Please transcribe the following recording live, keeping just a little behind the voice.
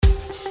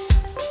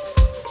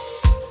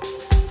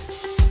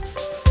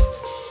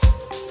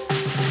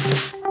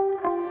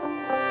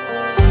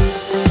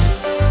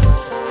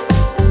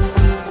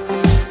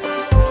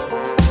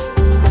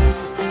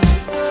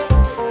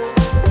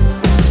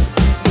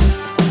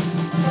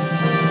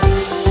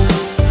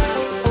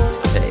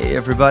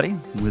everybody.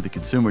 With the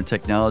Consumer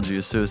Technology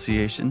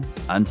Association,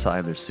 I'm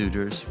Tyler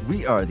Suiters.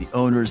 We are the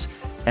owners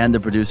and the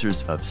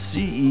producers of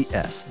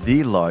CES,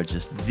 the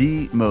largest,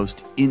 the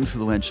most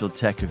influential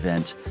tech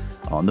event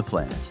on the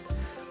planet.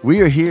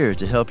 We are here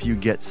to help you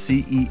get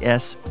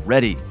CES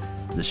ready.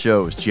 The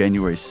show is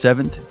January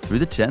 7th through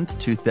the 10th,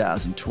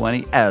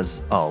 2020,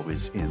 as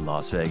always in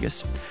Las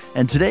Vegas.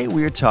 And today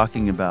we are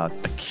talking about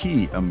a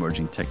key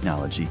emerging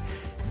technology,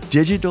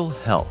 digital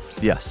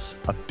health. Yes,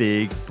 a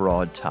big,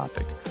 broad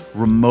topic.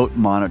 Remote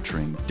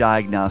monitoring,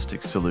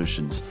 diagnostic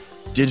solutions,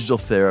 digital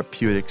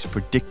therapeutics,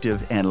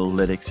 predictive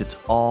analytics, it's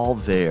all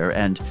there.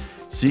 And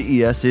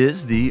CES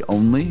is the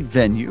only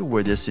venue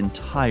where this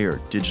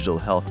entire digital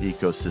health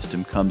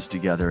ecosystem comes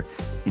together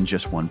in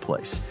just one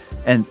place.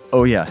 And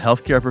oh yeah,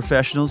 healthcare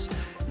professionals,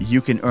 you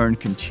can earn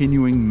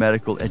continuing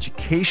medical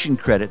education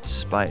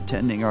credits by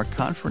attending our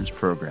conference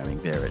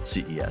programming there at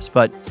CES,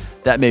 but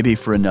that may be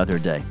for another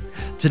day.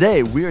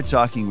 Today, we are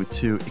talking with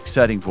two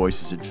exciting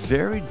voices at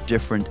very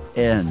different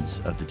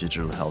ends of the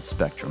digital health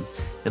spectrum,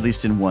 at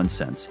least in one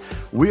sense.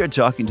 We are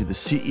talking to the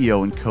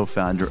CEO and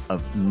co-founder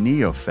of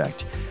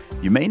NEOFECT.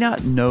 You may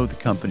not know the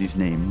company's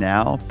name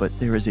now, but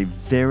there is a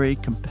very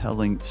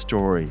compelling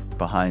story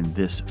behind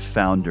this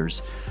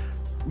founder's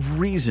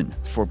reason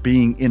for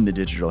being in the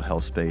digital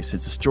health space.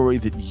 It's a story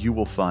that you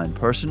will find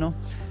personal,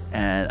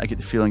 and I get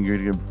the feeling you're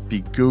going to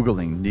be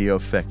Googling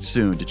NEOFECT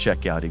soon to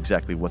check out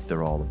exactly what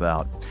they're all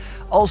about.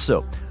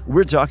 Also,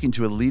 we're talking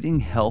to a leading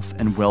health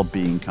and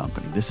well-being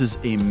company. This is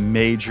a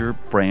major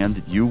brand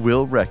that you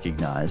will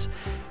recognize,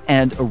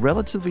 and a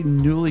relatively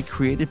newly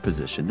created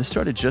position. This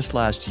started just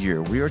last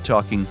year. We are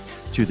talking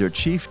to their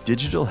Chief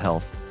Digital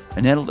Health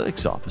and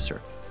Analytics Officer.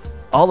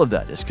 All of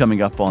that is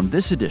coming up on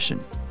this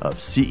edition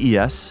of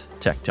CES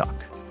Tech Talk.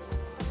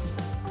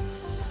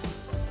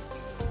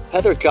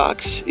 Heather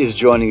Cox is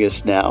joining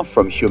us now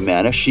from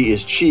Humana. She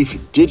is Chief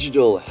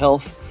Digital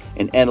Health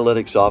and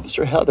Analytics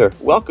Officer. Heather,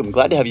 welcome.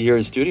 Glad to have you here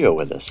in studio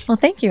with us. Well,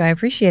 thank you. I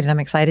appreciate it. I'm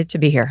excited to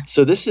be here.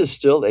 So this is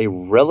still a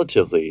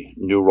relatively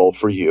new role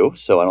for you,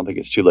 so I don't think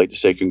it's too late to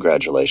say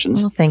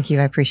congratulations. Well, thank you.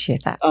 I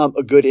appreciate that.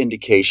 A good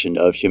indication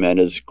of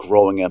Humana's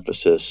growing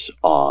emphasis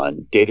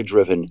on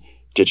data-driven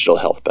digital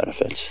health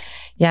benefits.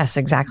 Yes,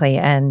 exactly.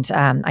 And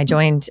I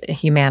joined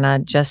Humana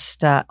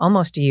just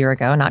almost a year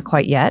ago, not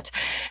quite yet.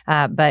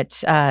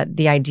 But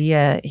the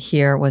idea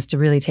here was to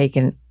really take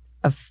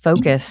a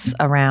focus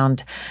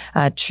around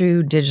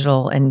true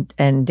digital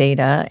and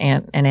data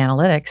and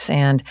analytics,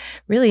 and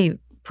really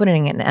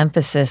putting an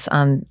emphasis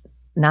on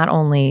not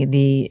only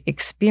the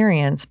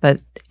experience,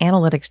 but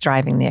analytics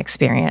driving the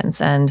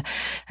experience. And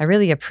I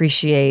really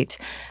appreciate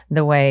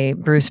the way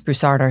Bruce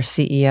Broussard, our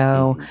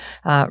CEO,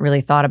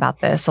 really thought about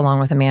this along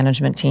with the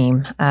management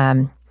team.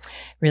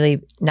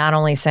 Really not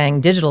only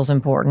saying digital is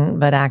important,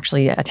 but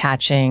actually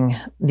attaching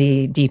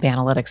the deep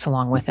analytics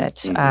along with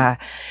it.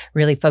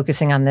 Really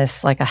focusing on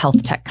this like a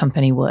health tech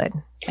company would.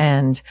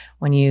 And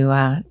when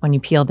you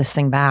peel this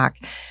thing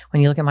back,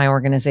 when you look at my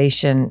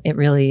organization, it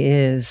really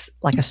is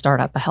like a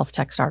startup, a health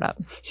tech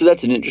startup. So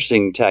that's an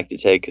interesting tack to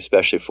take,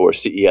 especially for a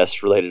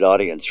CES-related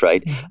audience,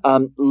 right?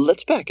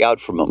 Let's back out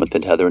for a moment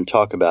then, Heather, and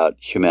talk about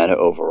Humana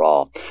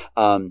overall.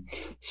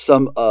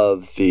 Some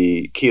of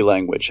the key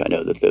language I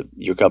know that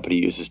your company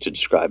uses to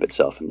describe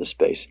itself in this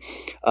space,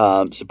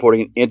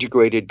 supporting an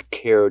integrated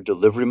care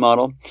delivery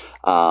model,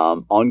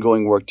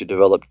 ongoing work to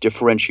develop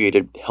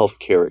differentiated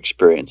healthcare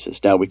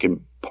experiences. Now we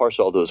can parse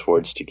all those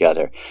words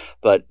together,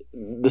 but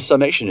the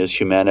summation is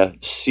Humana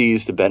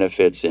sees the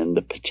benefits and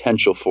the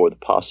potential for the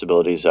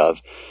possibilities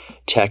of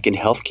tech in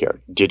healthcare,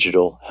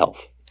 digital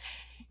health.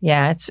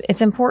 Yeah,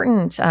 it's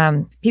important.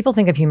 People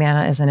think of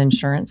Humana as an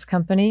insurance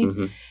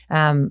company,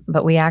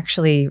 but we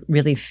actually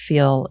really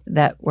feel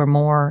that we're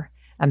more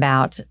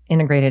about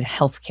integrated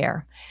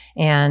healthcare.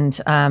 And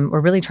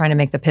we're really trying to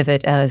make the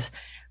pivot as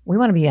we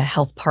want to be a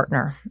health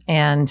partner,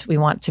 and we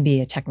want to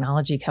be a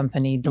technology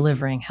company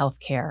delivering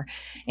healthcare.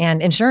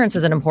 And insurance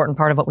is an important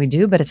part of what we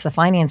do, but it's the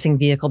financing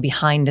vehicle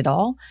behind it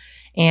all.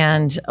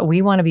 And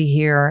we want to be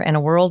here in a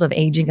world of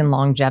aging and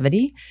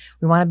longevity.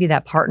 We want to be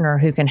that partner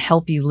who can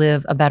help you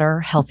live a better,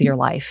 healthier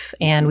life.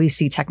 And we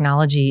see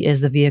technology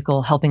is the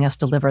vehicle helping us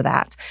deliver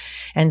that.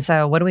 And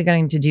so what are we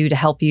going to do to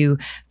help you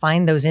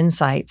find those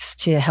insights,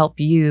 to help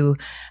you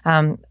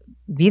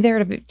be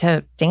there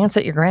to dance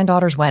at your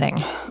granddaughter's wedding?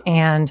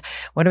 And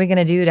what are we going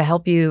to do to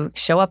help you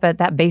show up at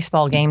that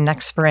baseball game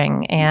next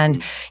spring?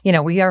 And, you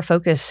know, we are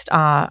focused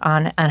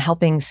on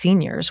helping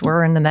seniors.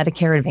 We're in the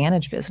Medicare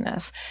Advantage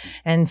business.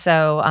 And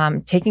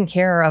so taking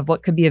care of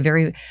what could be a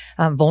very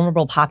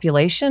vulnerable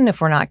population, if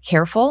we're not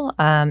careful,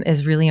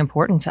 is really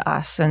important to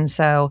us. And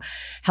so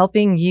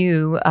helping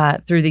you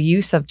through the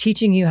use of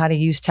teaching you how to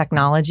use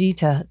technology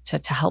to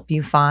help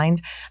you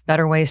find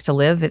better ways to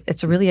live,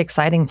 it's a really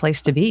exciting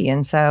place to be.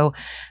 And so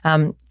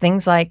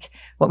things like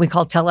what we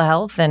call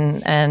telehealth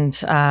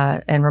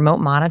and remote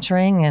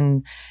monitoring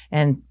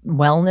and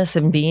wellness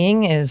and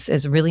being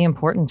is really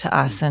important to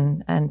us,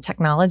 and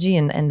technology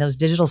and those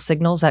digital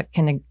signals that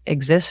can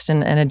exist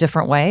in a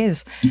different way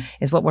is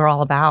what we're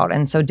all about.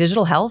 And so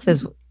digital health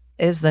is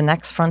is the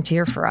next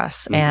frontier for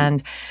us.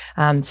 And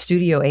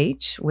Studio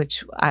H,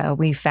 which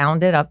we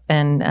founded up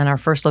and our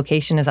first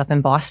location is up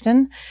in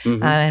Boston.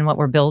 And what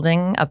we're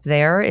building up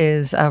there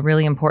is a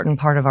really important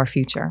part of our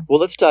future. Well,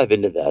 let's dive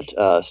into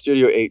that.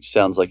 Studio H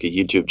sounds like a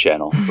YouTube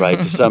channel,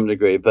 right, to some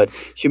degree. But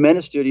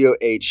Humana Studio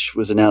H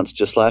was announced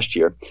just last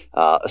year,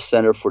 a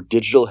center for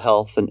digital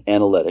health and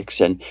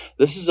analytics. And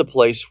this is a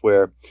place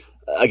where,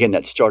 again,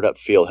 that startup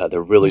feel,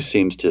 Heather, really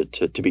seems to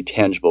be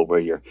tangible, where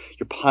you're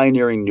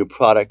pioneering new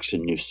products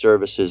and new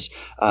services.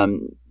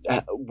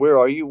 Where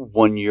are you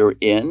 1 year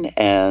in,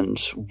 and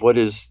what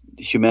does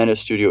Humana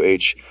Studio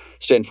H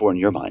stand for in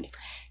your mind?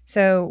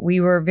 So we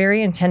were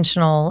very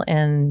intentional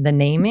in the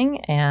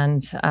naming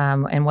and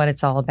what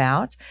it's all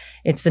about.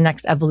 It's the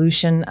next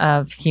evolution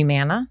of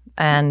Humana,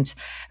 and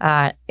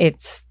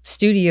it's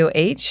Studio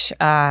H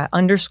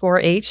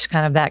 _H,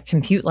 kind of that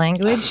compute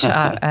language,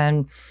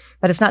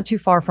 but it's not too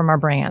far from our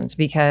brand,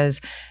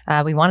 because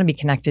we want to be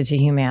connected to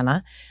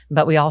Humana,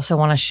 but we also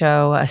want to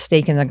show a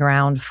stake in the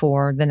ground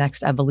for the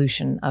next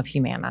evolution of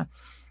Humana.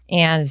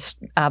 And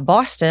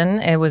Boston,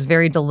 it was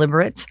very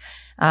deliberate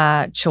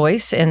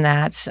choice in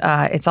that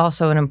it's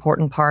also an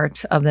important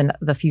part of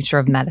the future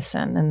of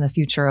medicine and the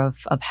future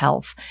of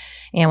health.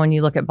 And when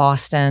you look at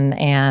Boston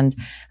and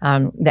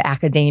the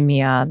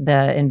academia,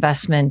 the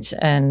investment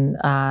and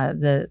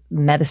the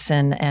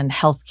medicine and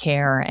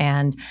healthcare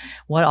and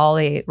what all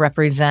they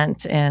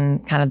represent in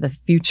kind of the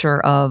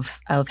future of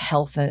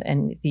health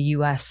in the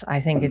U.S., I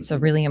think it's a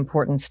really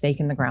important stake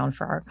in the ground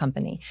for our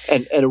company.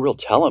 And a real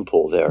talent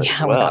pool there as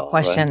well. Without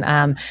question.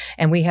 Right?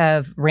 And we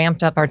have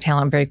ramped up our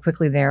talent very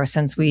quickly there.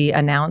 Since we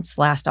announced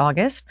last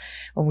August,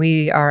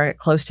 we are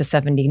close to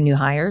 70 new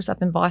hires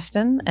up in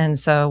Boston. And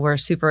so we're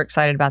super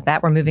excited about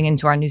that. We're moving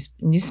into our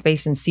new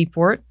space in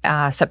Seaport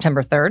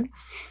September 3rd.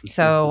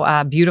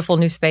 So beautiful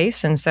new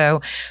space. And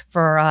so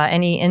for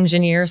any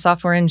engineers,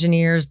 software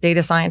engineers,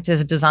 data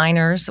scientists,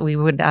 designers, we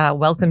would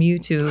welcome you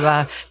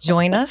to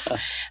join us.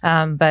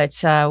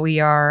 But we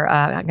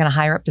are going to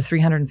hire up to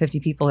 350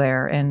 people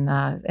there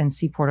in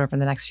Seaport over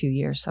the next few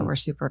years. So we're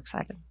super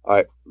excited. All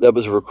right. That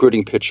was a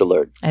recruiting pitch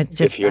alert.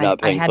 If you're not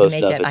paying close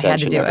enough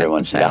attention,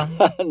 everyone.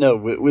 No,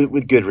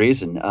 with good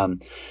reason.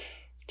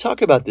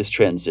 Talk about this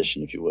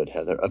transition, if you would,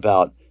 Heather,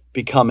 about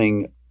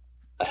becoming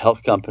a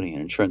health company,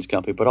 an insurance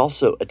company, but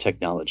also a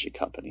technology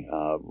company.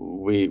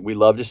 We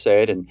love to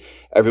say it, and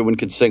everyone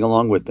can sing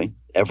along with me.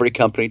 Every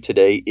company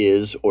today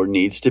is or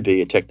needs to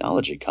be a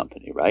technology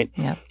company, right?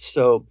 Yeah.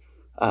 So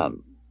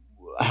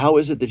how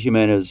is it that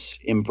Humana is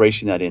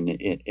embracing that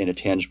in a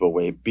tangible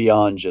way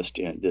beyond just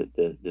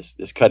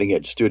this cutting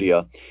edge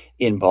studio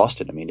in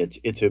Boston? I mean,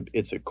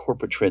 it's a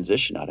corporate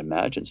transition, I'd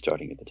imagine,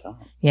 starting at the top.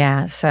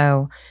 Yeah.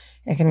 So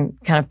I can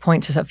kind of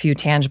point to a few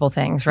tangible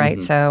things,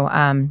 right? So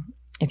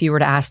if you were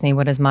to ask me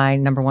what is my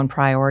number one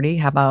priority,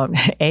 how about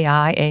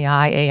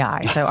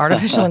AI? So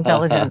artificial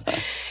intelligence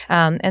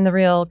and the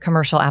real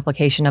commercial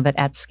application of it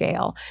at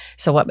scale.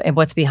 So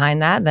what's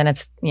behind that? Then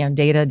it's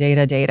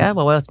data.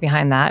 Well, what's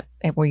behind that?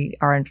 We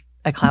are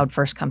a cloud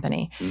first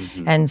company,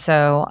 and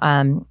so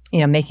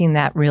making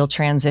that real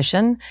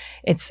transition,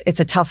 it's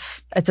a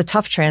tough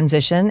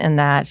transition in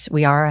that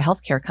we are a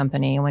healthcare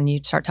company. When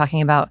you start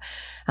talking about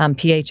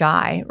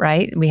PHI,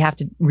 right, we have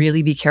to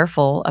really be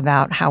careful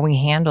about how we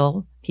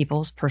handle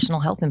people's personal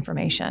health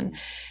information.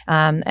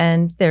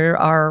 And there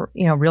are,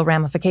 real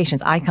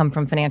ramifications. I come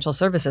from financial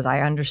services.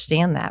 I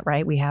understand that,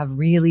 right? We have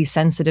really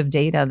sensitive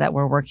data that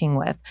we're working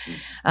with.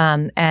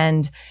 But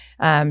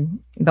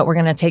we're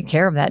going to take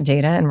care of that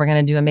data, and we're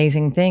going to do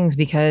amazing things,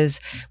 because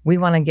we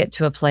want to get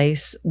to a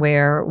place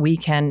where we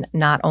can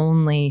not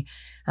only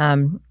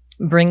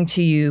bring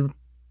to you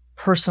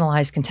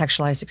personalized,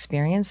 contextualized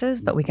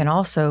experiences, but we can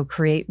also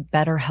create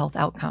better health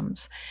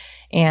outcomes.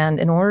 And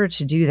in order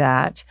to do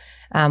that,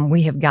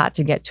 we have got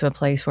to get to a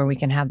place where we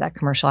can have that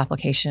commercial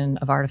application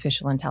of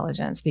artificial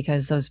intelligence,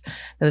 because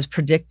those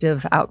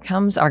predictive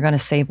outcomes are going to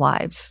save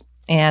lives,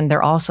 and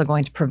they're also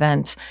going to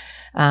prevent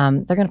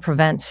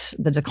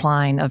the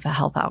decline of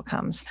health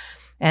outcomes.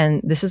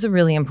 And this is a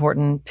really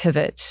important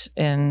pivot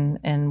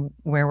in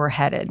where we're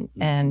headed.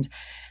 And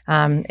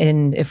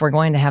if we're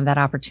going to have that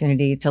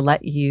opportunity to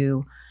let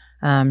you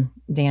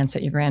dance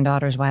at your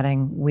granddaughter's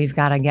wedding, we've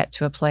got to get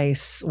to a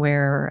place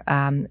where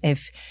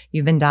if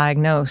you've been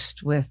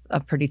diagnosed with a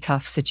pretty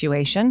tough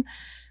situation,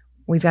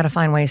 we've got to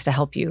find ways to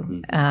help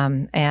you.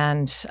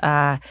 And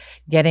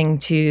getting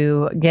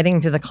to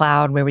the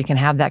cloud where we can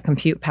have that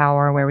compute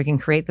power, where we can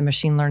create the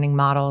machine learning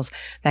models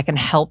that can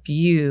help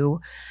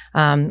you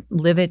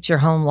live at your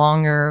home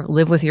longer,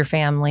 live with your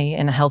family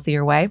in a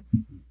healthier way.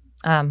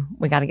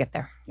 We got to get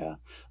there. Yeah.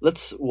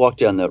 Let's walk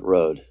down that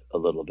road a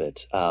little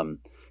bit.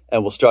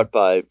 And we'll start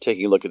by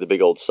taking a look at the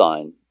big old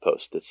sign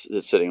post that's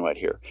sitting right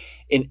here.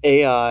 In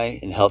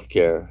AI, in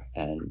healthcare,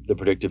 and the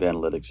predictive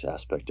analytics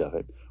aspect of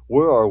it,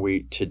 where are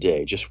we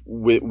today, just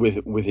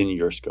within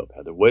your scope,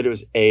 Heather? What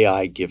is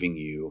AI giving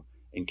you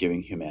and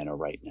giving Humana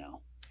right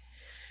now?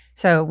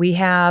 So we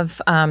have,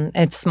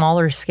 at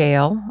smaller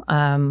scale,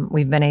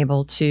 we've been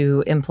able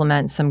to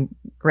implement some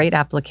great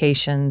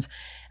applications,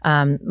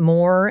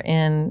 more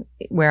in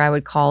where I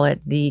would call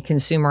it the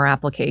consumer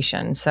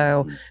application.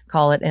 So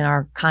call it in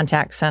our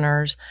contact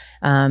centers,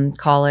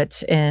 call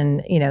it in,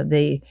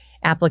 the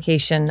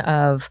application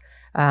of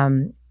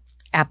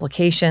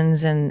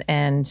applications and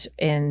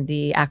in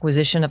the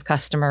acquisition of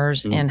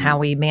customers and how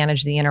we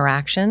manage the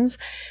interactions,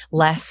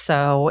 less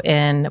so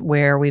in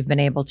where we've been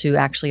able to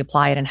actually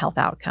apply it in health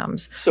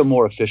outcomes. So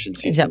more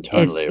efficiencies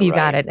internally, you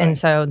got it. Right. And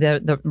so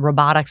the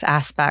robotics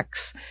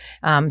aspects,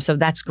 so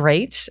that's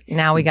great.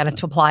 Now we got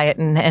to apply it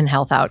in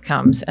health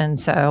outcomes. And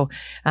so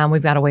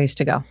we've got a ways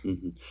to go.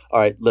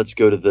 All right, let's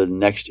go to the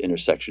next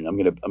intersection. I'm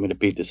gonna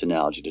beat this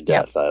analogy to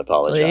death. I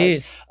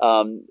apologize.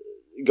 Please.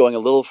 Going a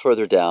little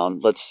further down,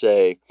 let's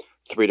say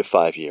 3 to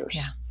 5 years.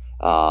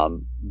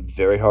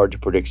 Very hard to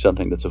predict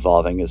something that's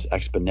evolving as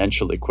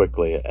exponentially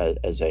quickly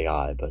as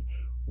AI, but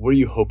what are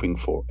you hoping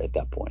for at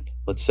that point?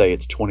 Let's say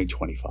it's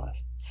 2025.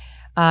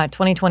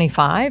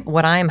 2025,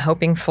 what I'm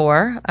hoping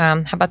for,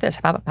 how about this?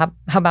 How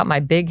about my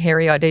big,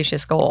 hairy,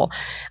 audacious goal?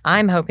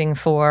 I'm hoping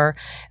for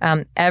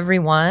every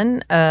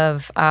one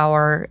of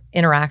our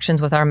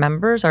interactions with our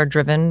members are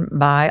driven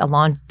by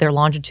their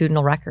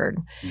longitudinal record,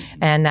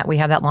 and that we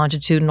have that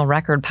longitudinal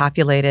record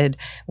populated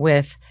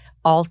with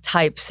all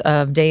types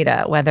of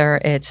data,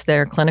 whether it's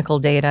their clinical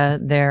data,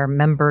 their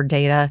member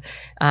data,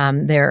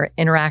 their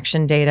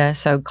interaction data.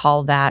 So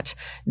call that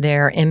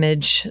their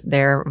image,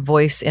 their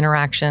voice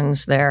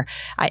interactions,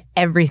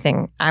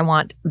 everything. I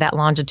want that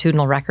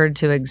longitudinal record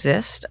to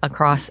exist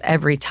across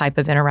every type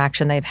of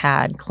interaction they've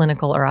had,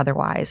 clinical or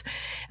otherwise.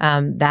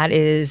 That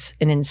is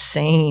an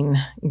insane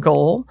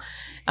goal.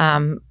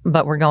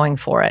 But we're going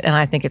for it, and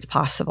I think it's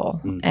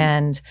possible.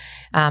 And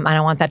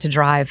I want that to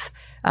drive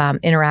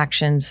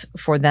interactions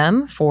for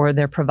them, for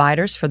their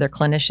providers, for their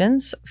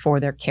clinicians, for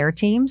their care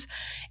teams,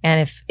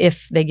 and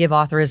if they give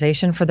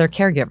authorization for their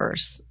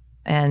caregivers.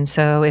 And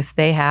so if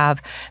they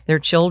have their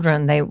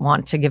children, they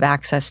want to give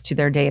access to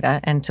their data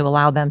and to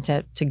allow them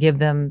to give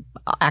them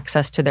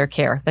access to their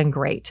care, then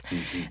great.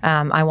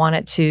 I want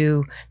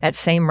that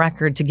same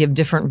record to give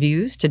different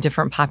views to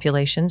different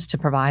populations to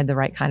provide the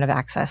right kind of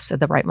access at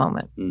the right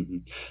moment.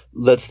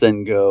 Let's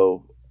then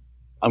go,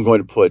 I'm going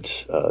to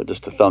put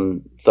just a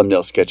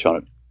thumbnail sketch on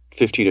it,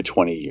 15 to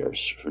 20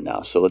 years from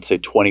now. So let's say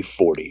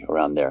 2040,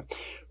 around there.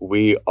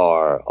 We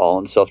are all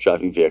in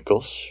self-driving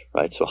vehicles,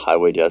 right? So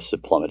highway deaths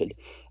have plummeted.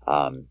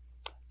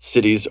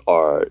 Cities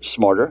are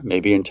smarter,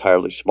 maybe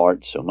entirely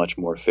smart, so much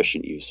more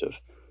efficient use of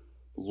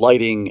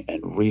lighting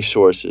and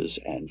resources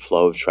and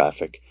flow of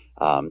traffic.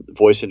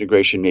 Voice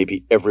integration may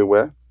be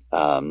everywhere.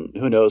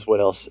 Who knows what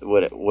else,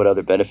 what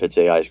other benefits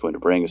AI is going to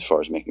bring as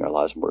far as making our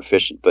lives more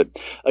efficient. But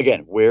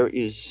again, where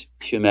is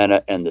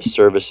Humana and the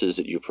services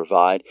that you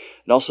provide,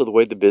 and also the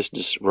way the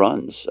business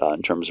runs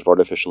in terms of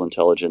artificial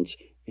intelligence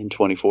in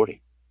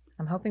 2040?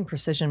 I'm hoping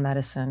precision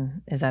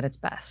medicine is at its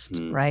best,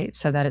 right?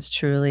 So that it's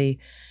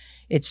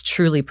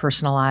truly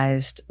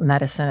personalized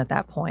medicine at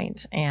that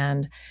point.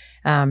 And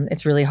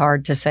it's really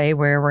hard to say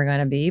where we're going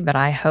to be, but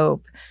I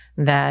hope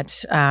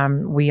that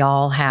we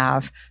all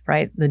have,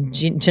 right, the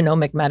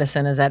genomic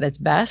medicine is at its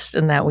best,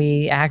 and that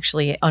we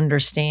actually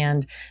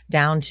understand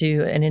down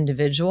to an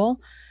individual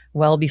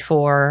well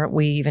before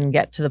we even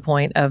get to the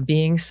point of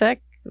being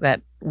sick,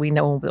 that we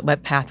know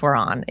what path we're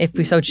on, if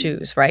we so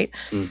choose, right?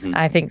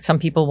 I think some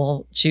people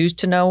will choose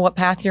to know what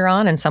path you're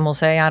on, and some will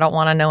say, I don't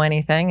want to know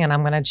anything, and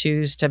I'm going to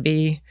choose to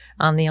be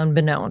on the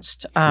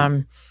unbeknownst.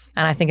 And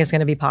I think it's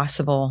going to be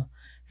possible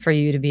for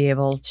you to be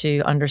able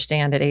to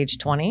understand at age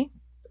 20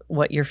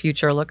 what your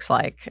future looks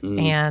like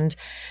and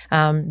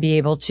be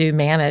able to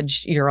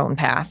manage your own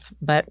path.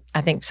 But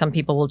I think some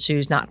people will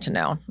choose not to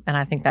know. And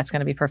I think that's going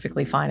to be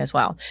perfectly fine as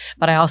well.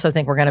 But I also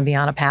think we're going to be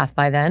on a path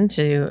by then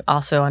to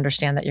also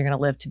understand that you're going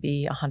to live to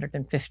be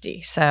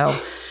 150. So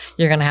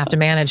you're going to have to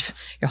manage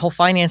your whole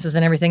finances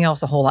and everything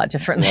else a whole lot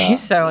differently. I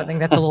think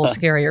that's a little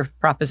scarier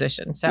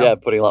proposition. So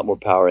putting a lot more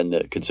power in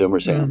the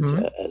consumer's hands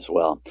as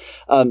well.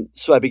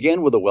 So I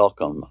began with a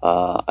welcome.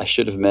 I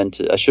should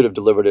have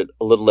delivered it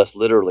a little less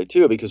literally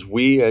too, because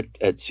we at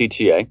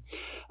CTA,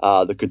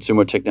 the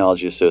Consumer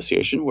Technology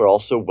Association, we're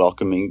also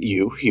welcoming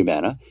you,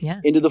 Humana,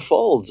 into the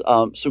fold.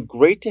 So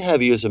great to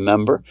have you as a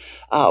member.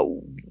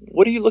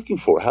 What are you looking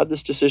for? How did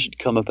this decision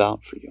come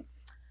about for you?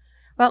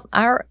 Well,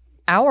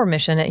 our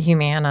mission at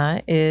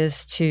Humana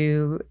is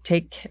to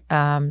take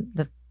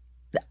the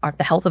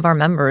health of our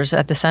members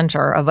at the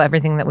center of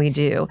everything that we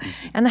do,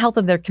 and the health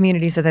of their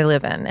communities that they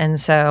live in. And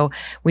so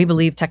we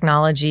believe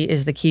technology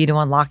is the key to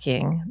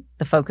unlocking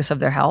the focus of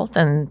their health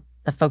and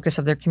the focus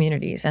of their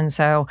communities. And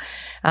so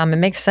it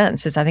makes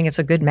sense. I think it's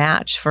a good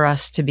match for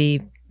us to be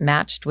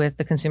matched with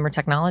the Consumer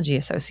Technology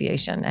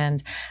Association.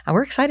 And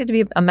we're excited to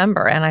be a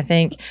member. And I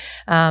think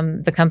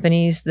the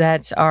companies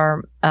that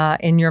are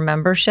in your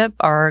membership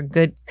are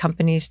good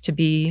companies to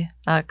be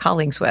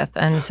colleagues with.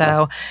 And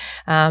so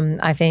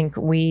I think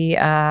we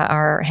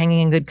are hanging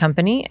in good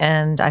company,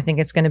 and I think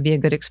it's going to be a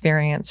good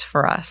experience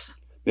for us.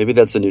 Maybe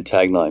that's a new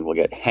tagline we'll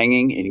get,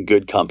 hanging in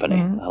good company.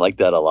 I like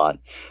that a lot.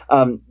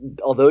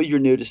 Although you're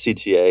new to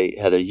CTA,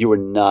 Heather, you are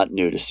not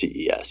new to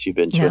CES. You've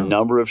been to a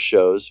number of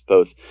shows,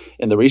 both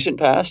in the recent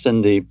past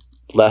and the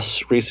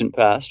less recent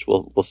past,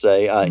 we'll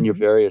say, in your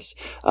various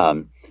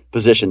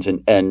positions.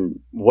 And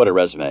what a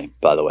resume,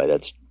 by the way.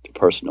 That's a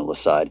personal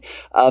aside.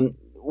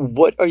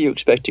 What are you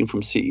expecting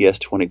from CES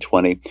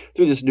 2020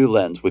 through this new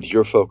lens with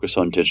your focus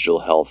on digital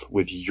health,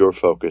 with your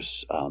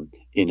focus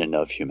in and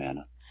of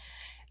Humana?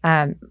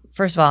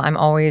 First of all, I'm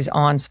always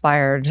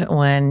awe-inspired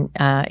when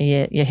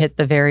you hit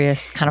the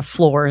various kind of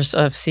floors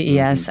of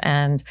CES,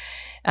 and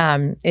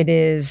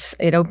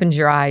it opens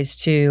your eyes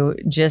to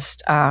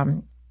just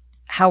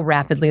how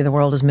rapidly the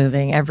world is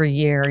moving. Every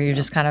year, you're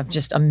just kind of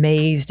just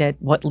amazed at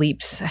what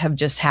leaps have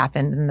just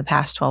happened in the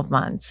past 12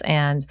 months.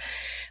 And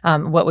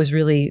what was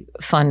really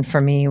fun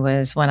for me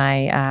was when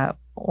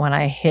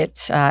I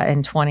hit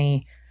in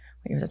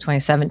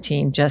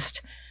 2017,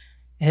 just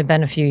it had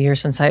been a few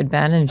years since I had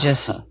been, and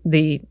just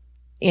the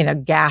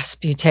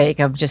gasp you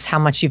take of just how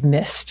much you've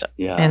missed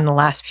in the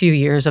last few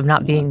years of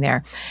not being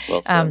there.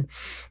 Well said.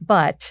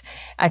 But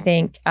I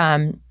think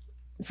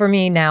for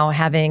me now,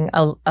 having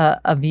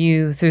a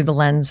view through the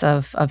lens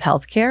of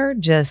healthcare,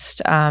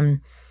 just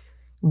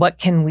what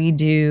can we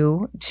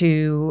do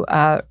to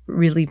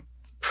really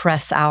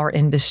press our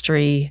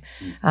industry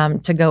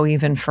to go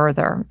even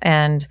further?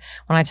 And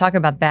when I talk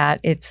about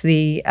that, it's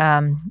we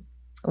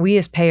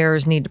as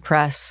payers need to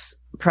press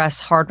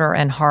harder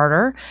and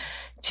harder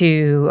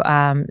to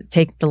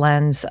take the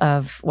lens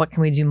of what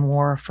can we do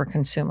more for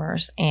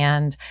consumers,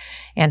 and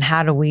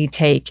how do we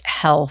take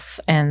health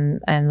and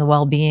the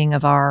well-being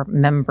of our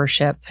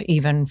membership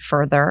even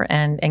further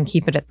and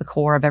keep it at the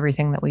core of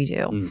everything that we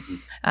do.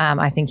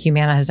 I think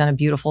Humana has done a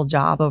beautiful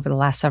job over the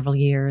last several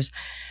years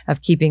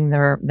of keeping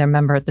their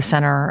member at the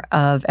center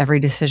of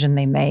every decision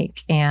they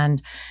make, and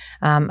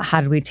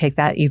how do we take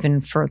that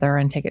even further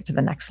and take it to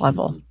the next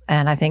level?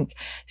 And I think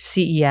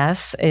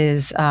CES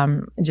is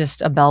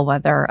just a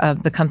bellwether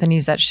of the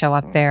companies that show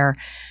up there.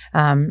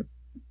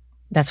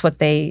 That's what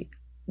they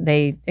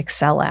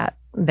excel at.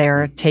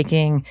 They're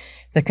taking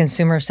the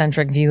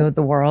consumer-centric view of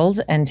the world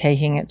and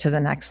taking it to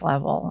the next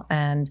level.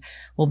 And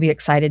we'll be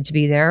excited to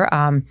be there.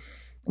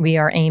 We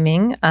are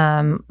aiming,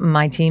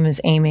 my team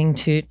is aiming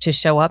to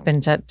show up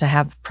and to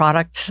have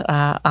product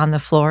on the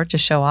floor to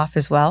show off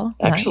as well.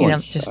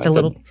 Excellent. Just a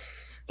little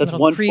That's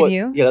little one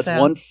preview. foot. Yeah, that's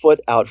 1 foot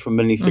out from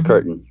beneath the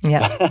curtain.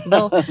 Yeah,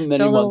 show a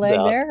little leg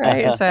out there,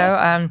 right?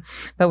 So,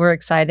 but we're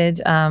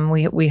excited.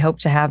 We hope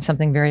to have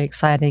something very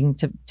exciting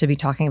to be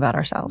talking about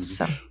ourselves.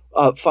 So,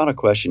 final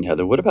question,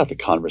 Heather. What about the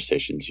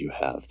conversations you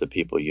have, the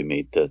people you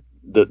meet, the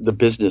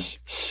business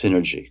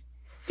synergy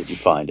that you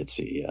find at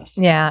CES?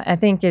 Yeah, I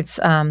think it's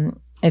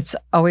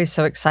always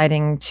so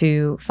exciting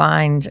to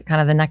find kind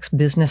of the next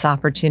business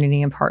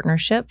opportunity and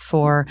partnership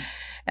for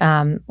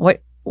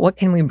what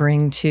can we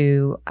bring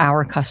to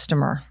our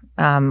customer?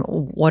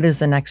 What is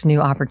the next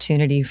new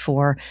opportunity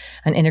for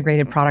an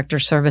integrated product or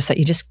service that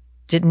you just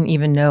didn't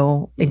even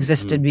know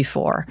existed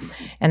before?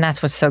 And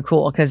that's what's so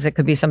cool, because it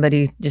could be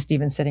somebody just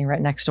even sitting right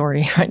next door to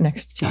you, right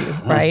next to you,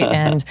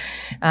 right?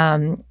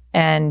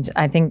 And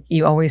I think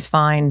you always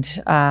find,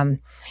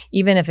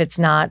 even if it's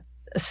not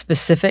a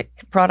specific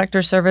product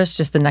or service,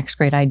 just the next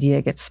great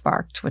idea gets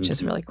sparked, which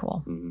is really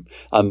cool.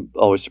 I'm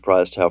always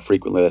surprised how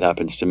frequently that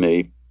happens to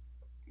me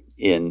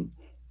in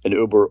an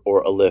Uber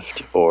or a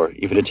Lyft or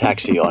even a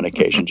taxi on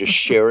occasion. Just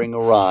sharing a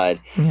ride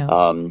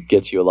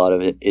gets you a lot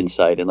of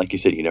insight. And like you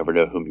said, you never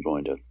know whom you're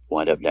going to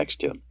wind up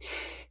next to.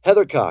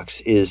 Heather Cox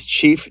is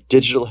Chief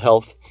Digital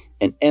Health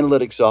and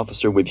Analytics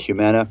Officer with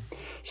Humana.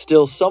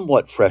 Still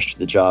somewhat fresh to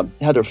the job.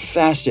 Heather,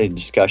 fascinating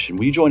discussion.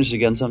 Will you join us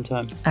again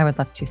sometime? I would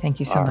love to. Thank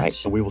you so much. All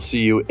right. And we will see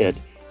you at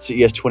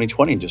CES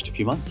 2020 in just a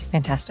few months.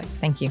 Fantastic.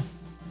 Thank you.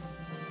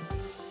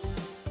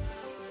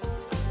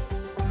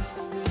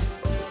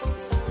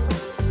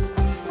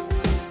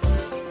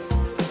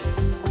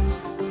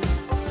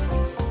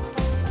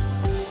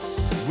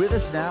 With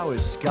us now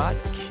is Scott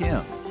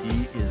Kimm.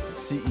 He is the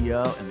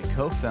CEO and the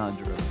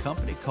co-founder of a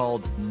company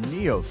called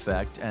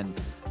NEOFECT. And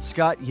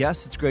Scott,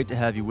 yes, it's great to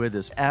have you with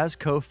us. As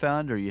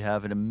co-founder, you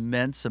have an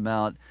immense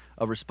amount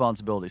of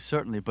responsibility,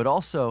 certainly, but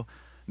also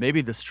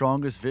maybe the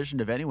strongest vision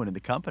of anyone in the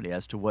company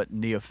as to what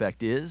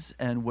NEOFECT is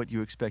and what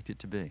you expect it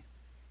to be.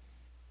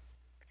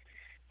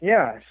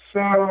 Yeah,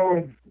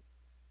 so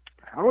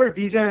our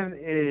vision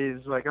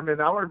is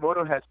our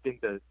motto has been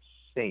the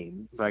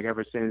same,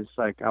 ever since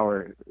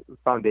our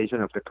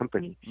foundation of the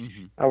company.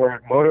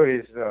 Our motto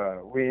is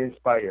we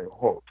inspire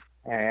hope,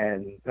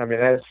 and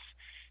as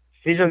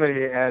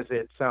visionary as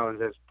it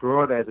sounds, as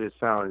broad as it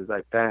sounds,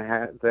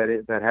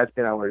 that has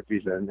been our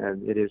vision,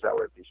 and it is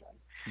our vision.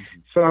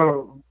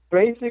 So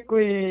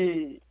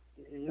basically,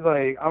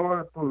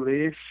 our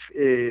belief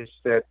is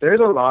that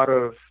there's a lot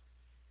of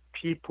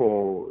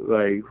people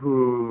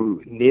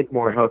who need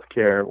more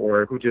healthcare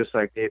or who just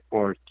need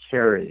more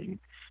caring.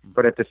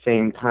 But at the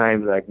same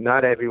time,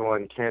 not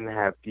everyone can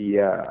have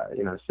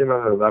the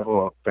similar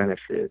level of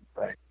benefit,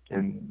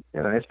 and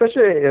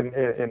especially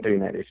in the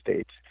United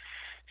States.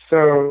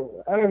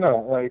 So I don't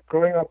know, like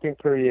growing up in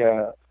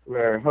Korea,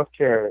 where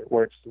healthcare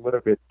works a little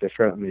bit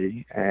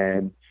differently,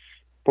 and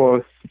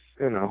both,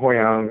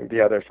 Hoyang, the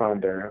other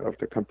founder of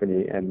the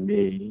company, and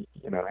me,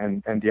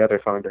 and the other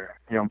founder,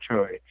 Young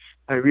Choi,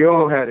 like we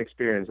all had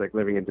experience like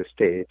living in the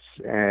States,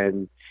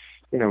 and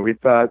we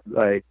thought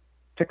like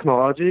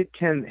technology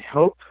can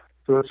help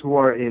those who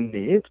are in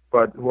need,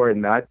 but who are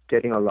not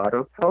getting a lot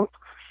of help.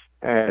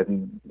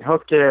 And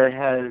healthcare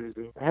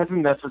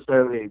hasn't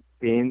necessarily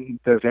been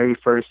the very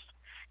first,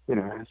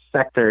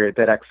 sector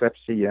that accepts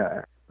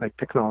the like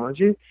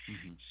technology.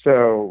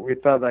 So we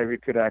thought like we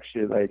could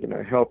actually like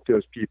help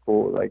those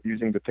people like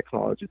using the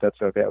technology that's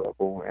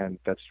available and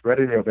that's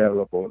readily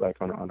available like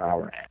on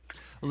our end.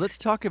 Well, let's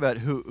talk about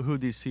who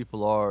these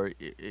people are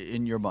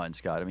in your mind,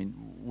 Scott. I mean,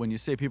 when you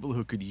say people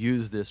who could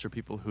use this or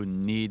people who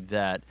need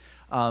that,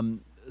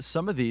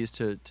 some of these,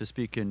 to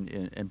speak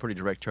in pretty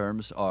direct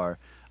terms, are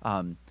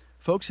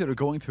folks that are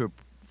going through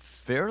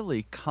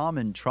fairly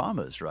common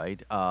traumas,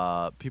 right?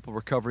 People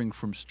recovering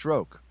from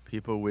stroke,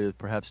 people with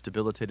perhaps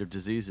debilitative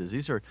diseases.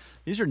 These are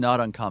not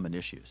uncommon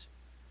issues.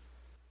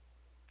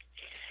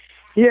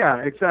 Yeah,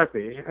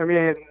 exactly. I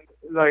mean,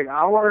 like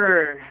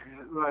our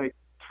like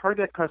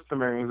target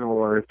customers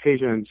or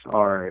patients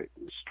are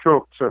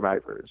stroke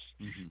survivors,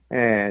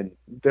 and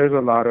there's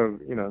a lot of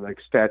like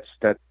stats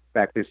that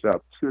back this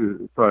up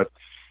too. But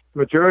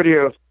majority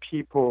of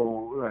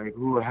people like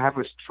who have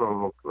a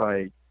stroke,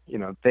 like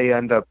they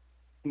end up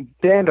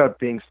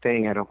being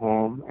staying at a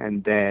home,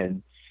 and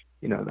then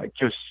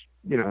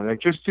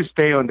just to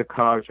stay on the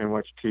couch and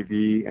watch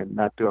TV and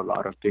not do a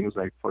lot of things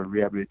like for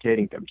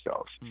rehabilitating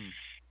themselves.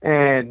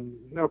 And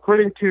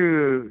according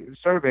to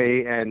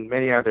survey and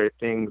many other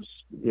things,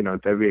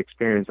 that we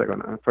experience like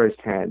on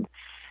firsthand,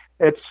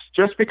 it's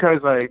just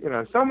because like,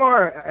 some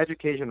are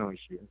educational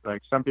issues.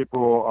 Like some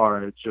people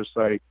are just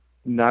like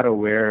not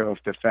aware of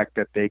the fact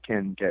that they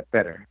can get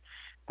better.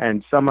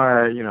 And some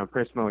are,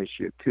 personal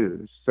issues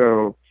too.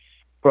 So,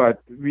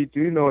 but we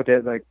do know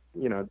that like,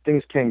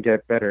 things can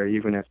get better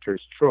even after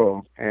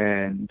stroke.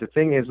 And the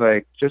thing is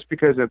like, just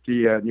because of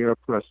the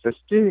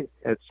neuroplasticity,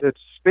 it's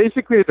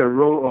basically the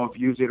role of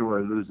use it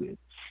or lose it.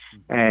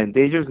 And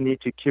they just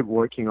need to keep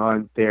working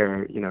on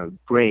their,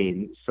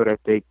 brain so that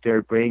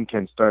their brain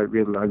can start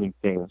relearning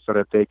things so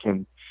that they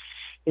can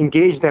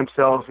engage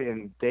themselves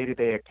in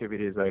day-to-day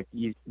activities like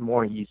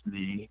more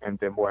easily and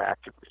then more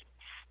actively.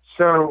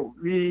 So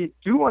we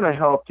do want to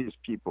help these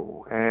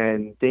people,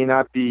 and they may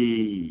not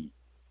be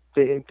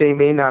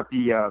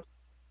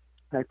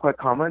like quite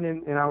common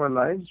in our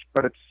lives,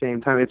 but at the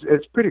same time,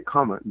 it's pretty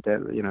common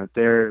that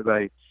they're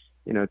like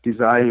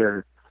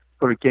desire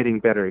for getting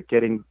better,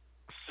 getting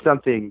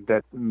something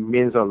that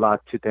means a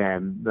lot to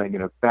them, like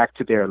back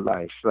to their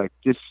life. Like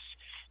this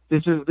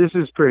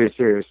is pretty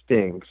serious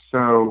thing.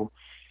 So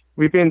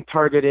we've been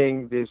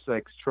targeting these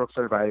like stroke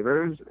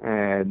survivors,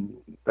 and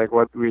like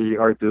what we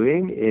are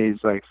doing is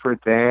like for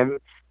them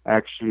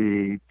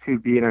actually to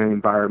be in an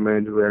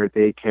environment where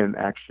they can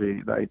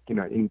actually like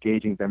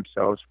engaging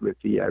themselves with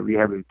the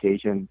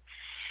rehabilitation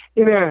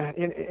in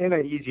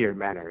a easier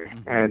manner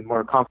and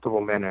more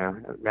comfortable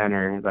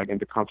manner like in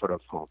the comfort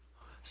of home.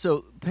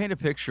 So paint a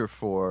picture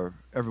for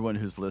everyone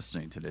who's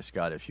listening today,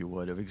 Scott, if you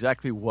would, of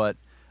exactly what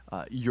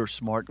your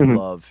smart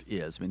glove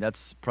is. I mean,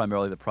 that's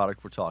primarily the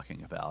product we're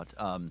talking about.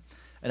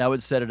 And I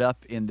would set it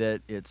up in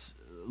that it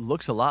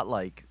looks a lot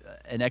like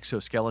an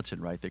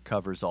exoskeleton, right, that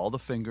covers all the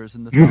fingers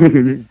in the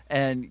thumb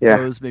and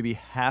goes maybe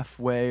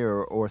halfway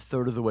or a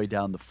third of the way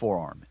down the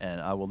forearm.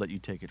 And I will let you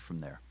take it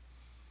from there.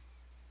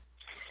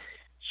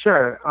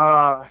 Sure.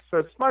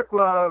 So smart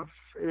glove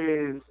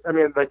is, I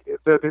mean, like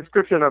the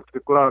description of the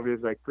glove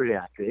is like pretty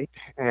accurate,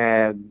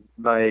 and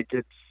like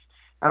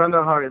I don't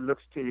know how it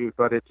looks to you,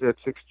 but it's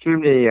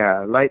extremely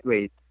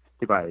lightweight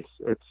device.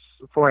 It's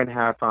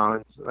 4.5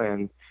 ounce,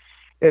 and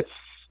it's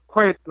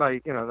quite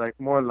like like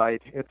more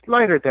light. It's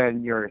lighter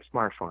than your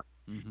smartphone.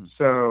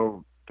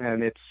 So,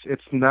 and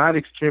it's not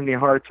extremely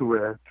hard to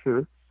wear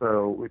too.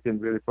 So we've been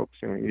really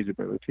focusing on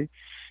usability.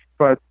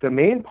 But the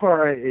main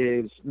part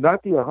is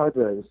not the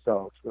hardware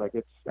itself. Like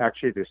it's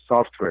actually the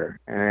software.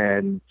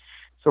 And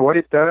so what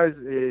it does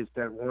is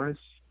that once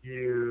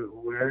you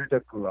wear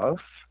the glove,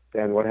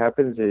 then what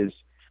happens is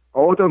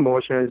all the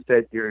motions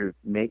that you're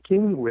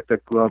making with the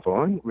glove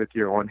on, with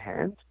your own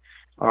hand,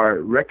 are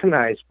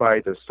recognized by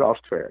the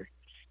software.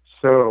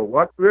 So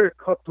what we're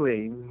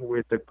coupling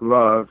with the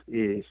glove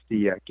is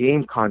the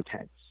game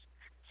contents.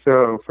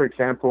 So for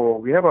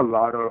example, we have a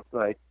lot of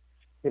like,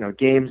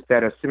 games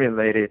that are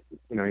simulated,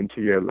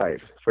 into your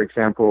life. For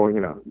example,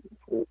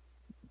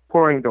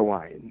 pouring the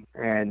wine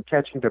and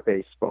catching the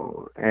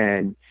baseball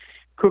and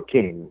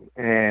cooking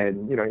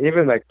and,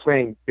 even like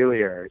playing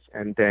billiards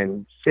and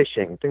then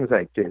fishing, things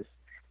like this.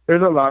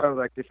 There's a lot of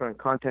like different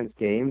content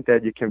games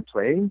that you can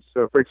play.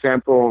 So for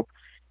example,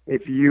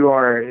 if you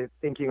are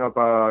thinking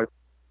about,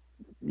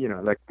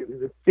 like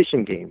the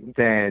fishing game,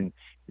 then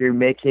you're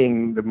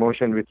making the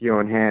motion with your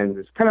own hands.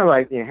 It's kind of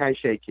like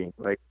handshaking,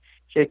 like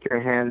shake your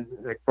hands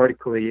like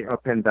vertically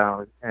up and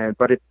down,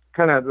 but it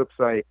kind of looks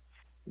like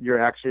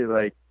you're actually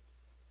like,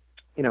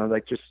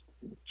 like just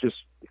just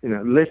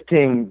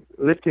lifting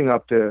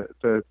up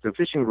the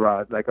fishing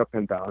rod like up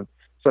and down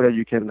so that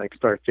you can like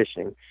start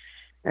fishing.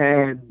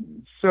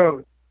 And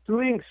so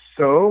doing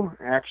so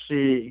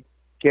actually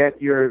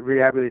get your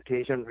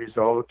rehabilitation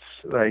results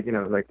like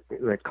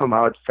come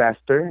out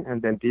faster.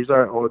 And then these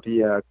are all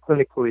the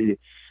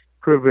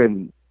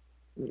proven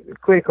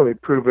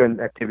clinically proven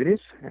activities,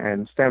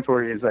 and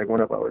Stanford is like one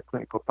of our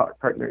clinical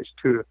partners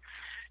too.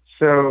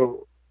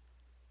 So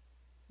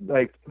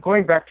like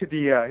going back to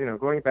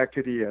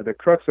the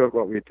crux of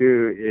what we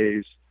do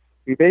is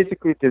we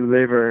basically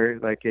deliver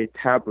like a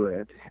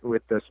tablet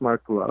with the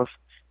smart glove,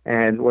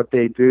 and what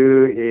they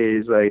do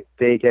is like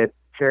they get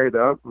paired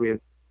up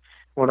with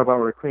one of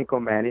our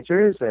clinical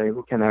managers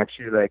who can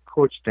actually like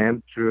coach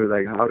them through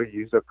like how to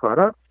use the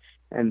product,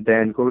 and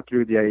then go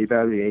through the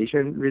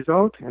evaluation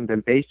result. And then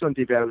based on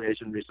the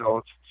evaluation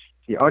results,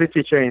 the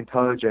artificial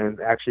intelligence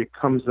actually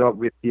comes up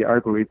with the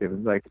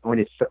algorithm like on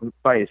its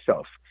by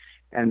itself,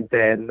 and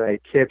then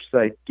like keeps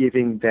like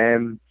giving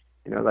them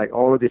like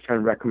all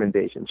different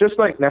recommendations, just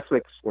like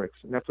Netflix works.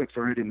 Netflix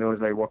already knows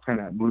like what kind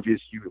of movies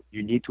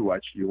you need to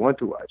watch, you want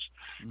to watch.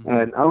 Mm-hmm.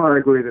 And our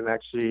algorithm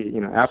actually,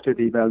 after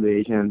the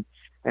evaluation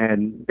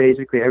and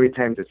basically every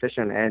time the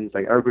session ends,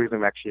 like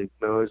algorithm actually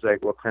knows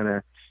like what kind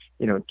of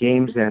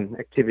games and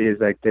activities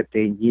like that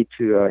they need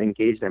to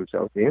engage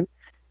themselves in,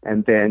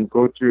 and then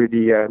go through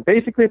the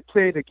basically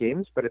play the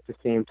games, but at the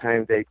same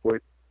time they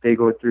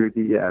go through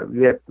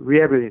the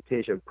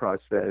rehabilitation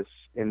process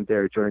in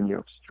their journey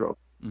of stroke.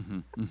 Mm-hmm,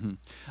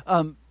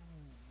 mm-hmm.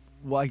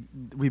 Why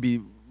we'd be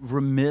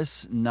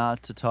remiss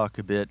not to talk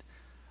a bit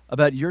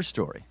about your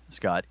story,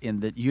 Scott,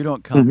 in that you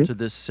don't come to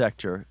this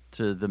sector,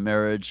 to the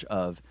marriage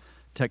of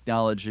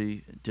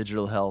technology,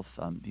 digital health,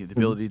 the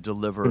ability to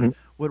deliver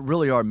what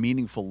really are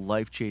meaningful,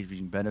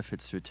 life-changing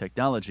benefits through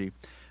technology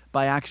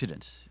by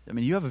accident. I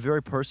mean, you have a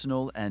very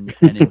personal and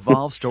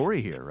involved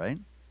story here, right?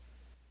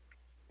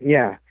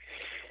 Yeah.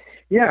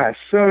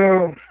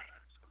 So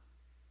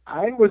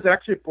I was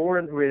actually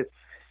born with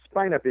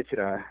spina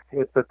bifida.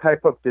 It's a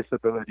type of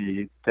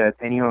disability that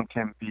anyone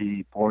can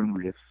be born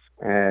with,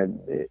 and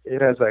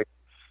it has like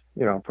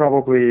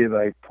probably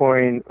like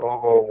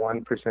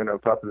 0.01%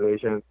 of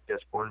population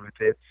gets born with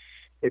it.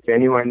 If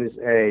anyone is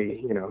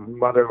a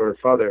mother or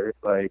father,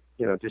 like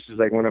this is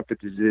like one of the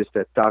diseases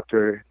that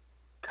doctor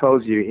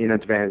tells you in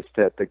advance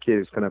that the kid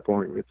is gonna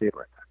born with it.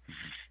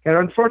 And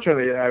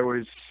unfortunately, I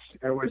was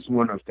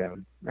one of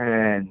them,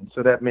 and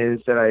so that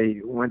means that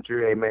I went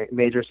through a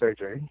major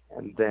surgery,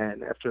 and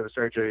then after the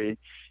surgery,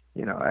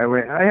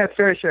 I had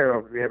fair share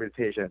of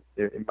rehabilitation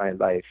in my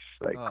life,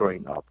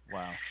 growing up.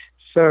 Wow.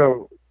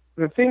 So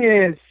the thing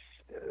is,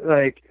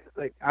 like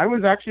I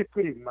was actually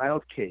pretty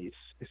mild case,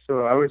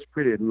 so I was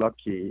pretty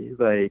lucky,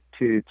 like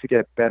to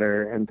get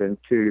better, and then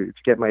to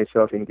get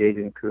myself engaged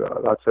into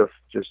lots of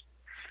just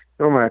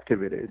normal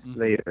activities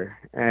later.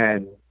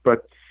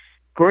 But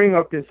growing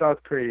up in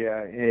South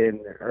Korea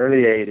in the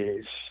early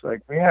 80s,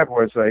 like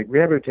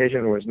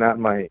rehabilitation was not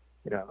my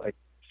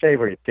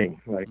favorite thing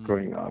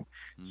growing up.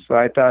 So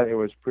I thought it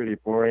was pretty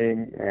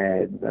boring,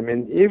 and I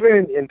mean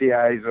even in the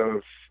eyes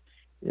of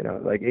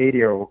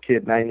 80-year-old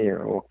kid,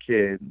 90-year-old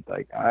kid,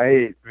 like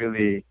I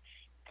really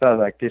felt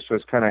like this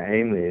was kind of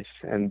aimless,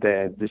 and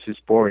that this is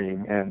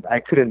boring, and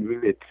I couldn't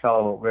really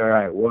tell where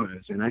I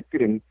was, and I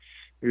couldn't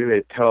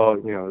really tell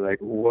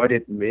what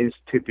it means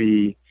to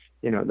be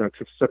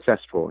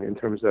successful in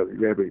terms of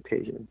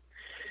rehabilitation.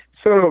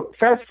 So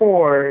fast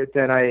forward,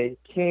 then I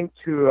came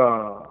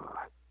to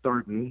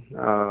Thornton,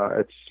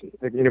 it's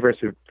the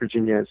University of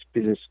Virginia's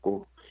business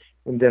school.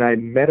 And then I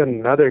met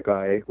another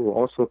guy who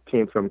also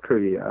came from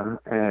Korea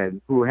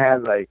and who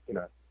had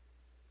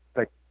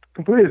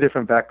completely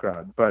different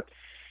background, but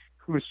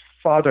whose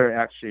father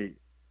actually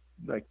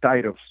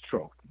died of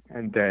stroke.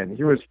 And then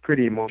he was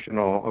pretty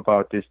emotional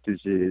about this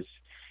disease.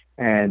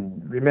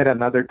 And we met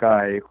another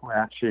guy who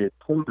actually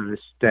told us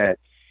that,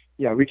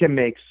 we can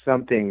make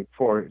something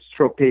for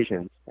stroke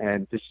patients,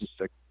 and this is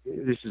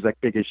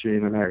big issue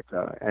in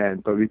America,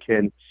 but we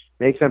can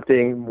make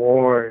something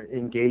more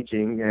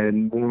engaging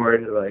and more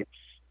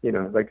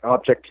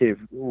objective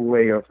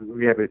way of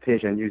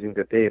rehabilitation using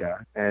the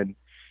data. And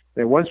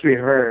then once we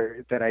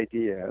heard that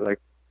idea,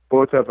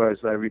 both of us,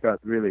 we got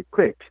really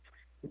clicked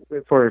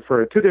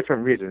for two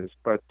different reasons,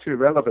 but two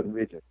relevant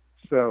reasons.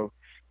 So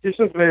this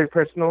was very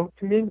personal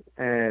to me,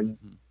 and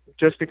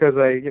just because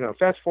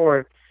fast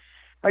forward,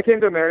 I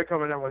came to America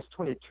when I was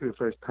 22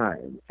 first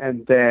time,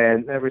 and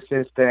then ever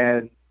since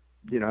then,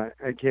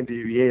 I came to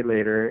UVA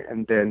later,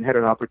 and then had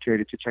an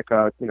opportunity to check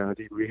out,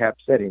 the rehab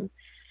setting.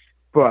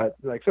 But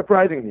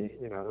surprisingly,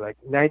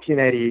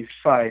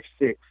 1985,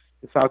 6,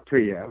 South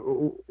Korea,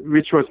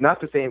 which was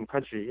not the same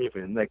country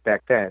even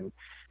back then,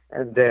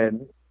 and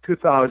then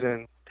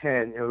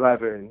 2010,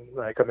 11,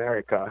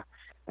 America,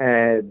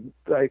 and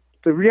the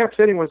rehab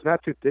setting was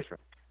not too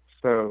different.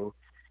 So,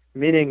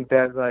 meaning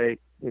that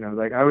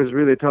I was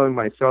really telling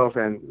myself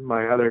and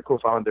my other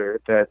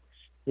co-founder that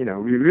we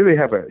really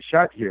have a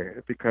shot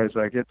here, because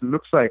it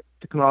looks like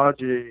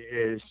technology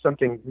is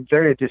something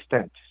very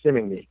distant,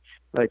 seemingly,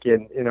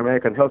 in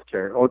American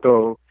healthcare.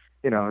 Although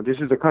this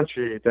is a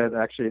country that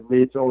actually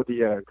leads all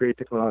the great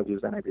technologies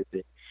and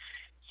everything.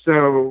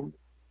 So,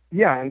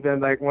 yeah, and then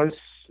like once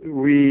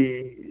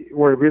we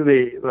were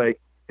really like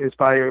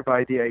inspired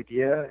by the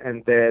idea,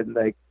 and then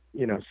like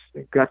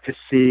got to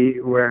see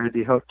where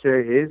the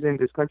healthcare is in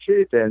this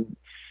country, then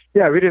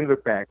yeah, we didn't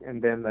look back,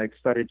 and then like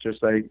started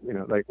just like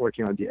like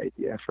working on the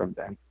idea from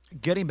then.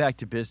 Getting back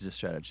to business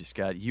strategy,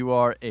 Scott, you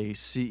are a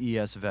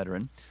CES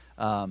veteran.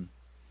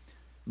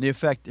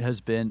 NEOFECT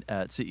has been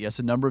at CES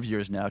a number of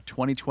years now.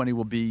 2020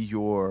 will be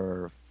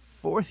your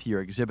fourth year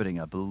exhibiting,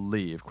 I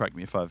believe. Correct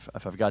me if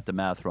I've got the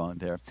math wrong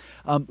there.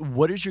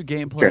 What is your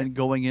game plan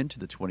going into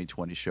the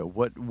 2020 show?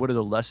 What are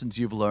the lessons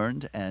you've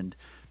learned and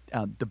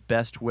the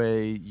best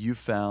way you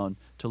found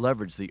to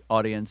leverage the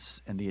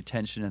audience and the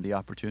attention and the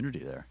opportunity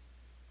there?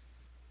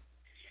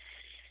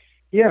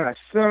 Yeah,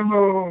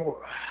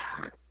 so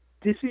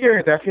this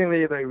year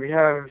definitely like we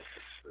have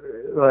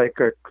like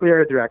a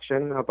clear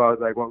direction about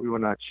like what we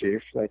want to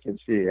achieve like in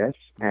CES,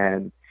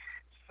 and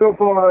so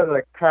far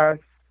like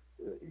past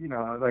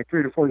like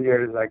 3 to 4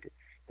 years, like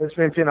it's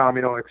been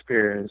phenomenal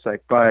experience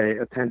like by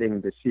attending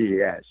the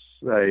CES,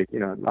 like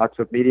lots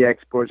of media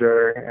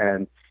exposure,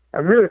 and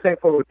I'm really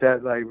thankful with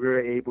that. Like we were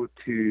able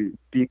to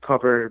be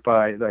covered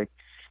by like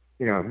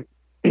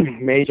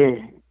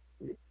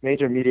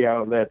major media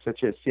outlets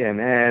such as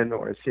CNN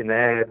or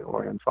CNN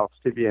or on Fox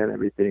TV and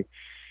everything.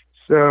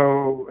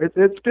 So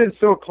it's been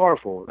so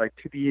powerful, like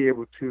to be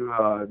able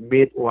to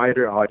meet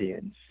wider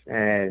audience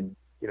and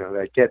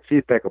like get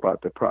feedback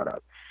about the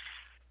product.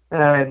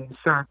 And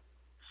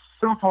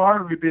so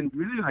far we've been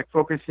really like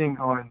focusing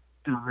on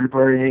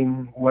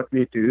delivering what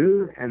we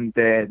do and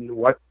then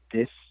what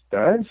this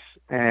does.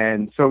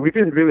 And so we've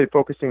been really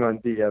focusing on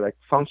the like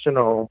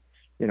functional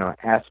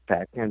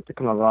aspect and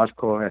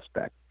technological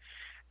aspect.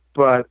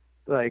 But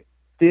like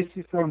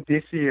from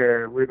this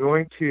year, we're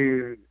going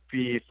to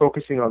be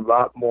focusing a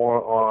lot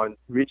more on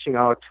reaching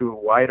out to a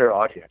wider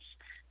audience,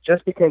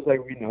 just because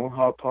like we know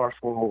how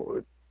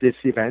powerful this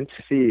event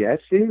CES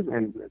is,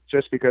 and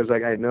just because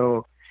like I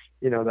know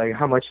like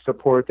how much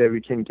support that we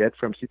can get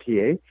from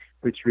CTA,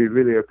 which we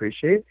really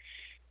appreciate.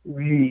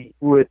 We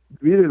would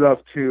really love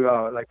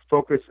to like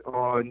focus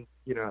on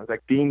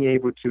like being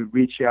able to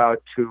reach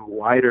out to a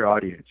wider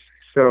audience.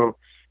 So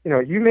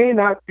you may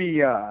not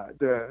be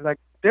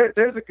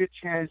there's a good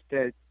chance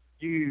that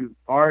you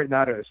are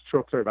not a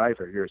stroke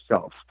survivor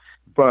yourself,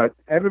 but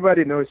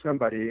everybody knows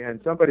somebody and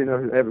somebody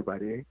knows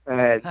everybody.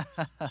 And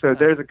so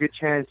there's a good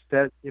chance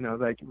that,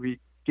 like we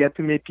get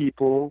to meet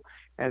people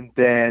and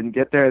then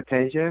get their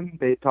attention,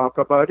 they talk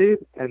about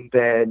it, and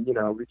then,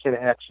 we can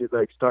actually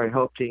like start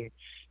helping,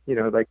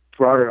 like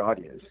broader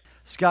audience.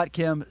 Scott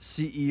Kimm,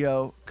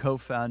 CEO,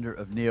 co-founder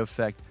of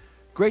NEOFECT.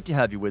 Great to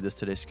have you with us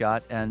today,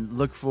 Scott, and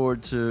look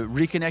forward to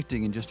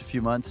reconnecting in just a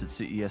few months at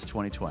CES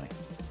 2020.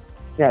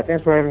 Yeah,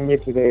 thanks for having me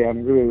today.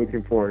 I'm really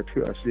looking forward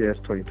to CES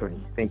 2020.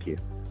 Thank you.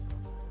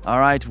 All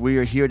right, we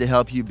are here to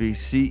help you be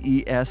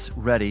CES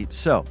ready.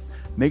 So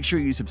make sure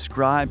you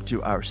subscribe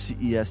to our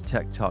CES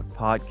Tech Talk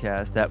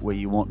podcast. That way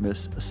you won't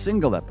miss a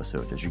single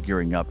episode as you're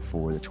gearing up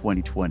for the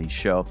 2020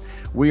 show.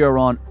 We are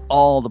on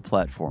all the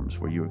platforms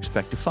where you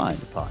expect to find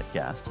the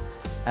podcast.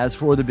 As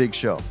for the big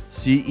show,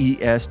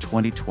 CES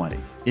 2020,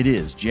 it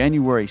is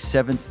January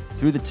 7th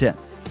through the 10th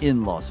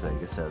in Las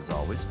Vegas, as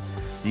always.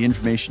 The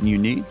information you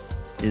need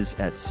is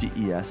at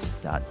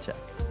ces.tech.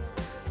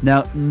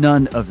 Now,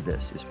 none of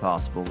this is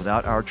possible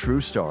without our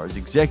true stars,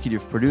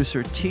 executive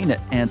producer Tina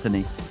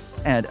Anthony,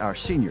 and our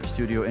senior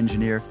studio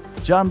engineer,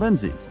 John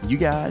Lindsay. You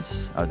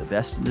guys are the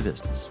best in the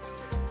business.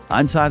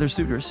 I'm Tyler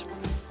Suiters.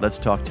 Let's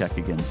talk tech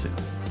again soon.